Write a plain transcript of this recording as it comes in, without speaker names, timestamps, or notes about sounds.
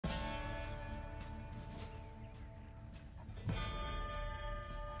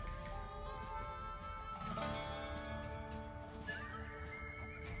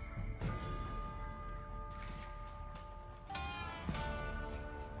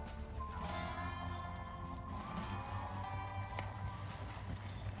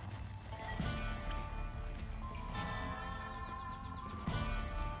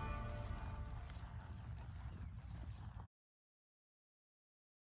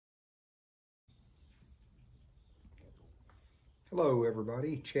Hello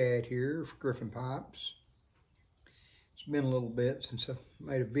everybody, Chad here for Griffin Pipes. It's been a little bit since I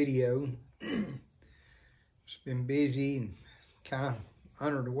made a video. It's been busy and kind of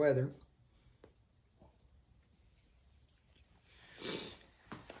under the weather.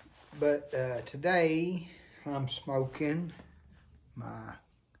 But today I'm smoking my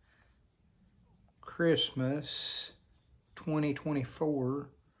Christmas 2024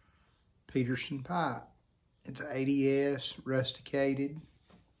 Peterson pipe. It's an 80S rusticated.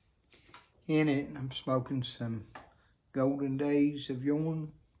 In it, I'm smoking some Golden Days of Yore.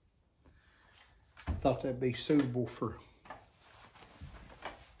 Thought that'd be suitable for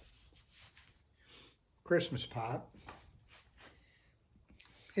Christmas pipe.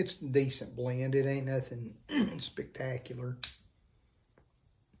 It's a decent blend. It ain't nothing spectacular.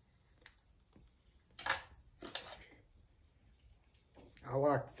 I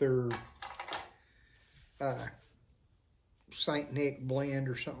like their St. Nick blend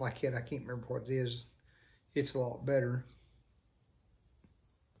or something like that. I can't remember what it is. It's a lot better.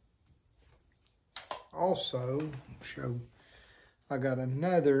 Also, I got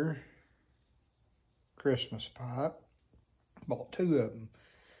another Christmas pipe. Bought two of them.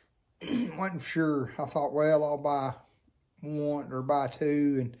 Wasn't sure. I thought, well, I'll buy one or buy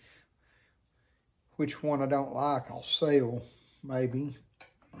two, and which one I don't like, I'll sell, maybe.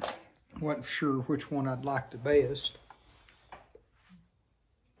 Wasn't sure which one I'd like the best.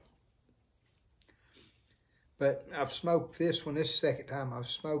 But I've smoked this one. This is the second time I've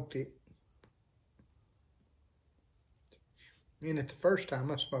smoked it. And the first time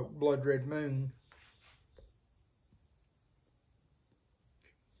I smoked Blood Red Moon.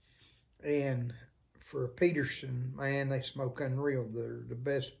 And for Peterson, man, they smoke unreal. They're the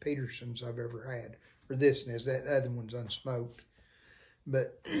best Petersons I've ever had. For this one is that other one's unsmoked.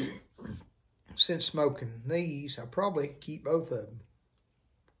 But since smoking these, I'll probably keep both of them.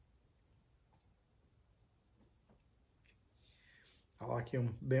 I like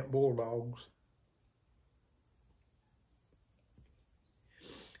them bent bulldogs.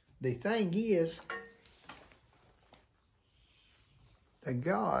 The thing is, they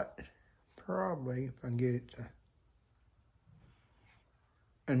got probably, if I can get it to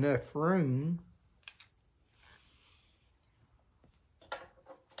enough room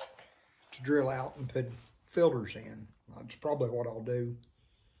to drill out and put filters in. That's probably what I'll do.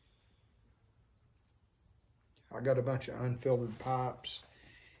 I got a bunch of unfiltered pipes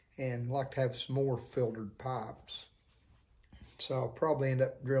and like to have some more filtered pipes. So I'll probably end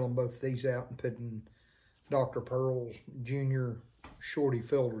up drilling both these out and putting Dr. Pearl's Junior Shorty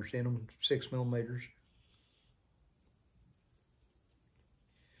filters in them, 6mm.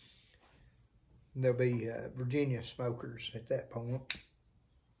 There'll be Virginia smokers at that point.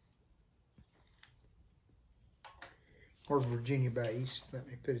 Or Virginia based, let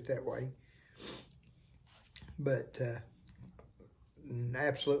me put it that way. But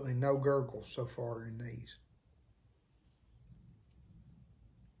absolutely no gurgles so far in these.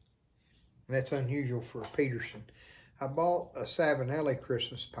 And that's unusual for a Peterson. I bought a Savinelli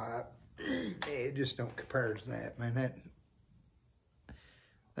Christmas pipe. It just don't compare to that, man.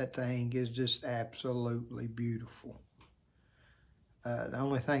 That thing is just absolutely beautiful. The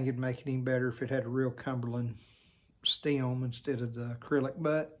only thing that'd make it any better if it had a real Cumberland stem instead of the acrylic,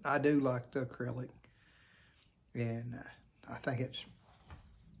 but I do like the acrylic. And I think it's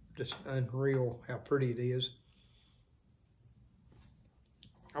just unreal how pretty it is.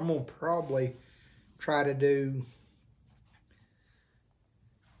 I'm going to probably try to do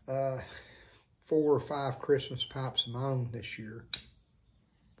 4 or 5 Christmas pipes of my own this year.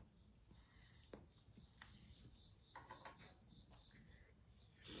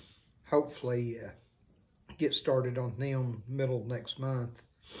 Hopefully get started on them middle of next month.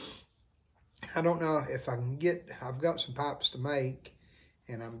 I don't know if I can get, I've got some pipes to make,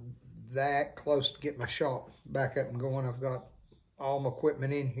 and I'm that close to get my shop back up and going. I've got all my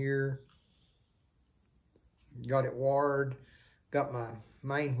equipment in here, got it wired, got my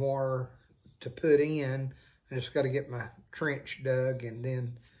main wire to put in. I just got to get my trench dug, and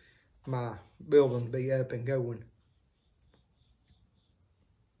then my building will be up and going.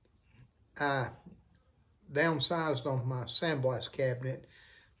 I downsized on my sandblast cabinet.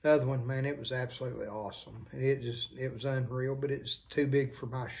 The other one, man, it was absolutely awesome. It was unreal, but it's too big for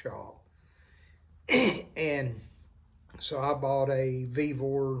my shop. And so I bought a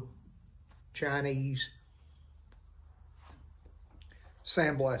Vevor Chinese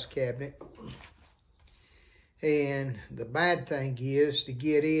sandblast cabinet. And the bad thing is to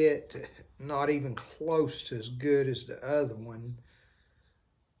get it not even close to as good as the other one,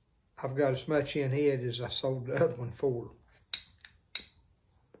 I've got as much in it as I sold the other one for.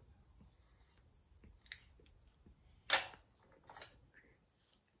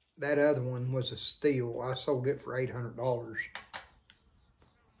 that other one was a steal. I sold it for $800.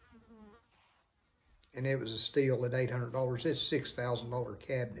 And it was a steal at $800. It's a $6,000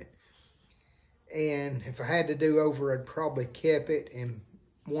 cabinet. And if I had to do over, I'd probably kept it. And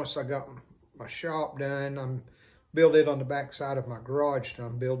once I got my shop done, I'm built it on the back side of my garage that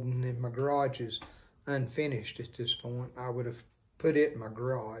I'm building, and my garage is unfinished at this point. I would have put it in my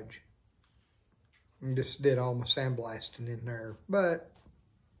garage and just did all my sandblasting in there. But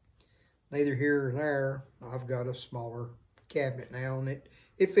neither here or there. I've got a smaller cabinet now, and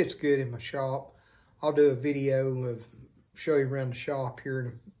it fits good in my shop. I'll do a video of show you around the shop here in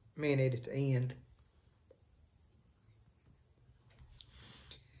a minute at the end.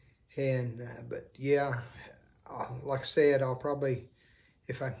 And but yeah, like I said, I'll probably,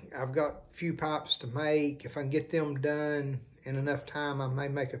 if I've got a few pipes to make, if I can get them done in enough time, I may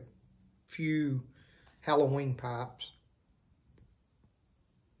make a few Halloween pipes.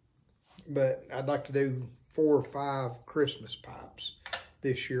 But I'd like to do 4 or 5 Christmas pipes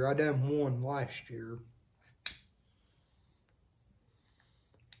this year. I done one last year.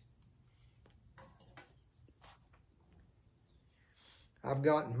 I've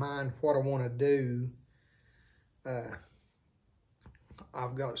got in mind what I want to do.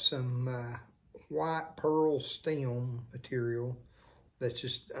 I've got some white pearl stem material that's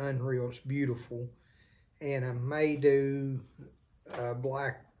just unreal. It's beautiful. And I may do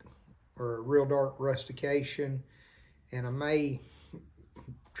black or a real dark rustication, and I may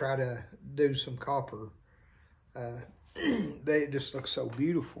try to do some copper. They just look so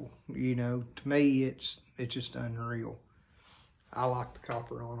beautiful, you know. To me, it's just unreal. I like the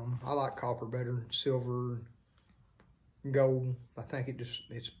copper on them. I like copper better than silver and gold. I think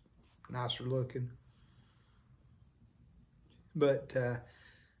it's nicer looking. But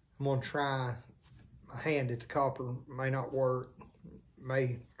I'm gonna try my hand at the copper. May not work.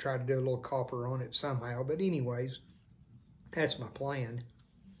 May try to do a little copper on it somehow. But anyways, that's my plan.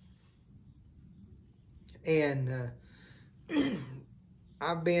 And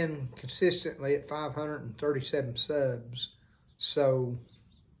I've been consistently at 537 subs. So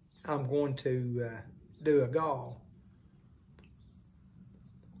I'm going to do a gall.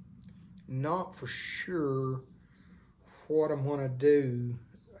 Not for sure what I'm going to do,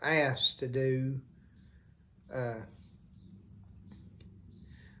 asked to do.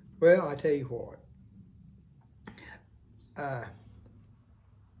 Well, I tell you what.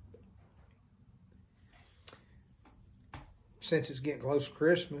 Since it's getting close to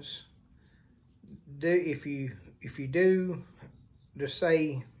Christmas, if you do, just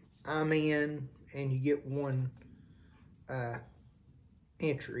say I'm in and you get one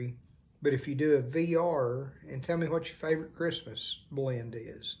entry. But if you do a VR, and tell me what your favorite Christmas blend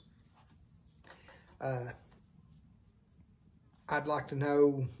is. I'd like to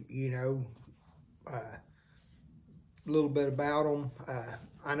know, you know, a little bit about them.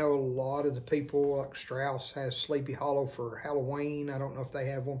 I know a lot of the people, like Strauss has Sleepy Hollow for Halloween. I don't know if they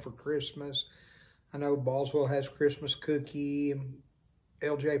have one for Christmas. I know Boswell has Christmas cookie.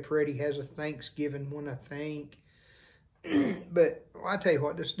 LJ Peretti has a Thanksgiving one, I think. But I tell you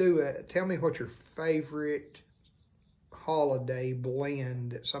what, just tell me what your favorite holiday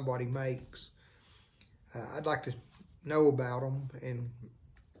blend that somebody makes. I'd like to know about them, and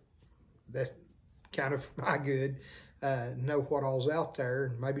that's kind of my good. Know what all's out there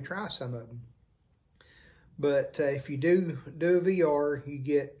and maybe try some of them. But if you do a VR, you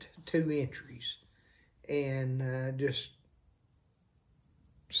get 2 entries. And just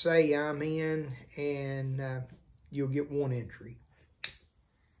say I'm in, and you'll get 1 entry.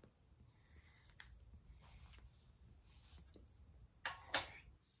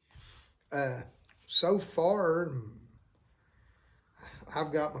 So far,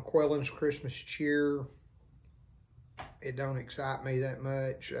 I've got McQuillan's Christmas Cheer. It don't excite me that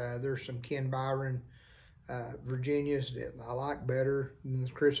much. There's some Ken Byron Virginias that I like better than the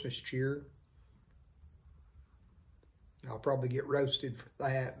Christmas Cheer. I'll probably get roasted for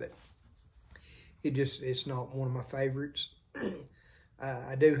that, but it's not one of my favorites.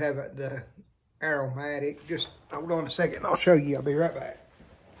 I do have the Aromatic. Just hold on a second, I'll show you. I'll be right back.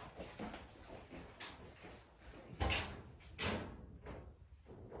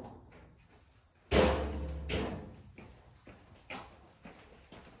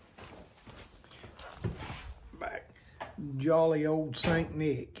 Jolly old St.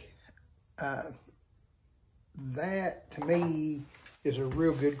 Nick. That, to me, is a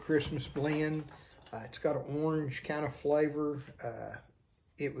real good Christmas blend. It's got an orange kind of flavor.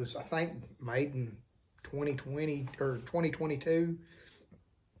 It was, I think, made in 2020 or 2022.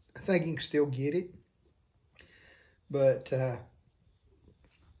 I think you can still get it. But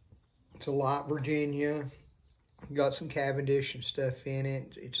It's a light Virginia. Got some Cavendish and stuff in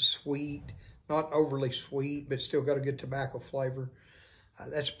it. It's a sweet, not overly sweet, but still got a good tobacco flavor.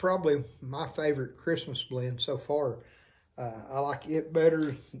 That's probably my favorite Christmas blend so far. I like it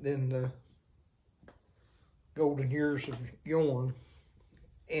better than the Golden Years of Yorn.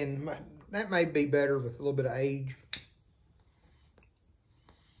 And that may be better with a little bit of age.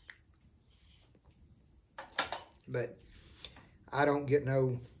 But I don't get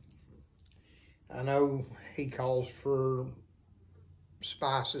no... I know he calls for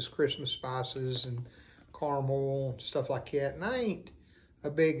spices, Christmas spices, and caramel, and stuff like that. And I ain't a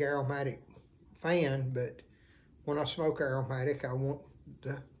big aromatic fan, but when I smoke aromatic, I want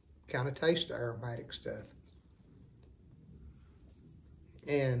to kind of taste the aromatic stuff.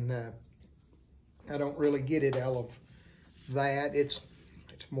 And I don't really get it out of that. It's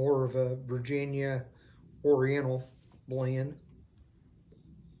more of a Virginia Oriental blend.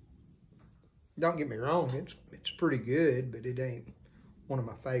 Don't get me wrong, it's pretty good, but it ain't one of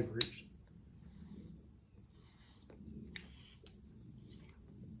my favorites.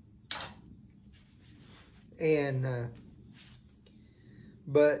 And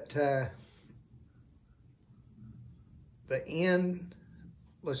but the end,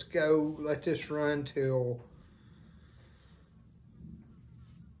 let this run till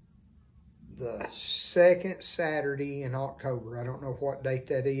the second Saturday in October. I don't know what date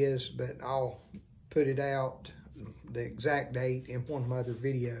that is, but I'll put it out, the exact date, in one of my other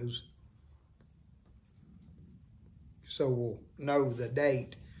videos, so we'll know the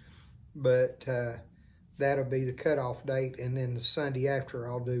date. But that'll be the cutoff date, and then the Sunday after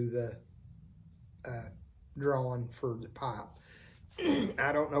I'll do the drawing for the pipe.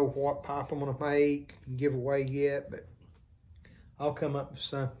 I don't know what pipe I'm gonna make and give away yet, but I'll come up with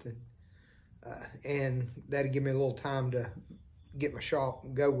something. And that'll give me a little time to get my shop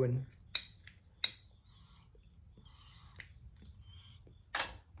going.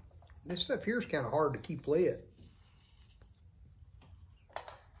 This stuff here is kind of hard to keep lit.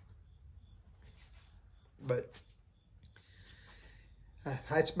 But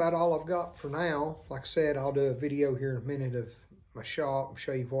that's about all I've got for now. Like I said, I'll do a video here in a minute of my shop and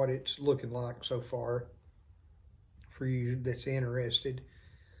show you what it's looking like so far for you that's interested.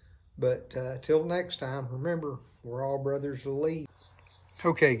 But till next time, remember, we're all brothers of Lee.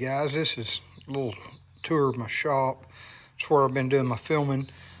 Okay, guys, this is a little tour of my shop. It's where I've been doing my filming.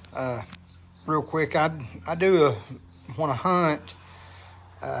 Real quick, I do when I hunt,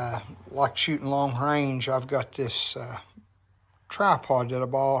 like shooting long range. I've got this tripod that I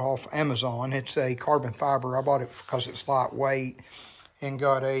bought off Amazon. It's a carbon fiber. I bought it because it's lightweight and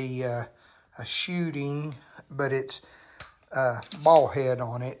got a shooting, but it's ball head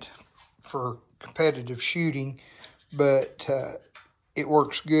on it for competitive shooting, but it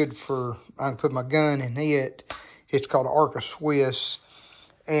works good for, I can put my gun in it. It's called Arca Swiss,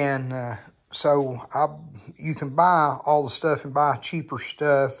 and so you can buy all the stuff and buy cheaper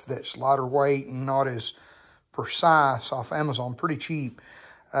stuff that's lighter weight and not as precise off Amazon, pretty cheap.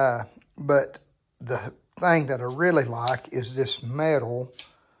 But the thing that I really like is this metal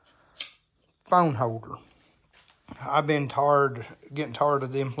phone holder. I've been getting tired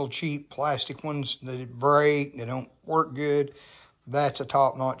of them little cheap plastic ones that break, they don't work good. That's a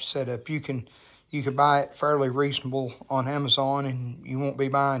top-notch setup. You can buy it fairly reasonable on Amazon, and you won't be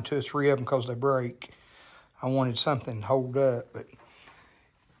buying 2 or 3 of them because they break. I wanted something to hold up, but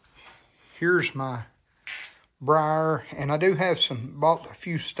here's my briar, and I do have bought a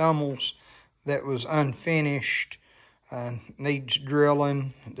few stummels that was unfinished, needs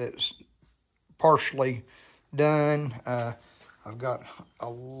drilling, that's partially done. I've got a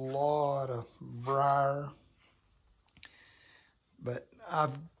lot of briar, but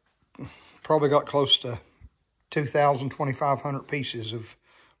I've probably got close to 2,000, 2,500 pieces of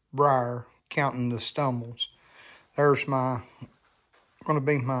briar, counting the stummels. There's going to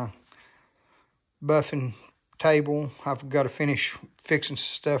be my buffing table. I've got to finish fixing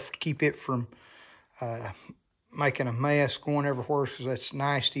stuff to keep it from making a mess, going everywhere, because that's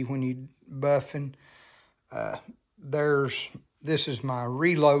nasty when you buffing. This is my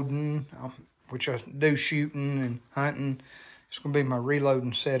reloading, which I do shooting and hunting. It's going to be my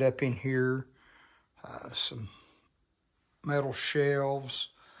reloading setup in here. Some metal shelves,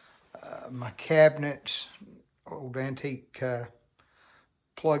 my cabinets, old antique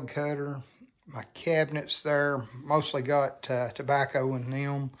plug cutter. My cabinets there, mostly got tobacco in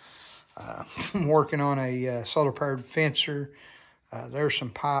them. I'm working on a solar-powered fencer. There's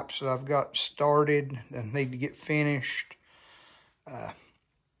some pipes that I've got started and need to get finished.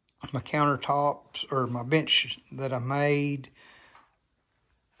 My countertops, or my bench that I made.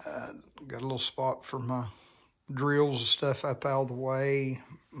 Got a little spot for my drills and stuff up out of the way,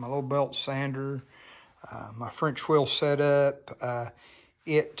 my little belt sander, my French wheel set up. I've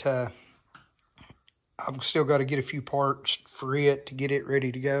still got to get a few parts for it to get it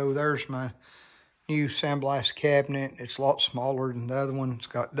ready to go. There's my new sandblast cabinet. It's a lot smaller than the other one. It's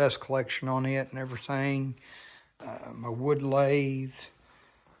got dust collection on it and everything. My wood lathe.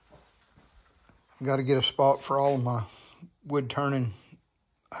 I've got to get a spot for all of my wood turning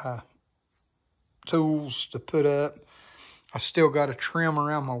tools to put up. I still got to trim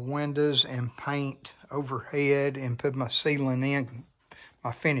around my windows and paint overhead and put my ceiling in,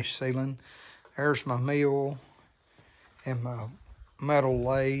 my finished ceiling. There's my mill and my metal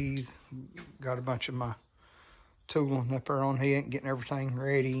lathe. Got a bunch of my tooling up there on here and getting everything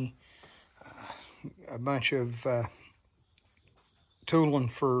ready. A bunch of tooling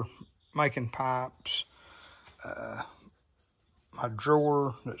for making pipes. My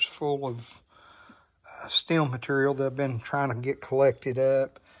drawer that's full of steel material that I've been trying to get collected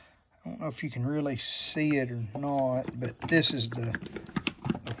up. I don't know if you can really see it or not, but this is the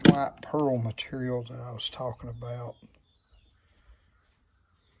white pearl material that I was talking about,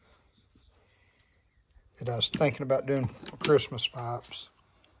 that I was thinking about doing Christmas pipes.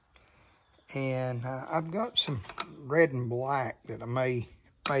 And I've got some red and black that I may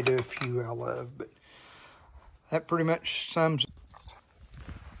do a few out of, but that pretty much sums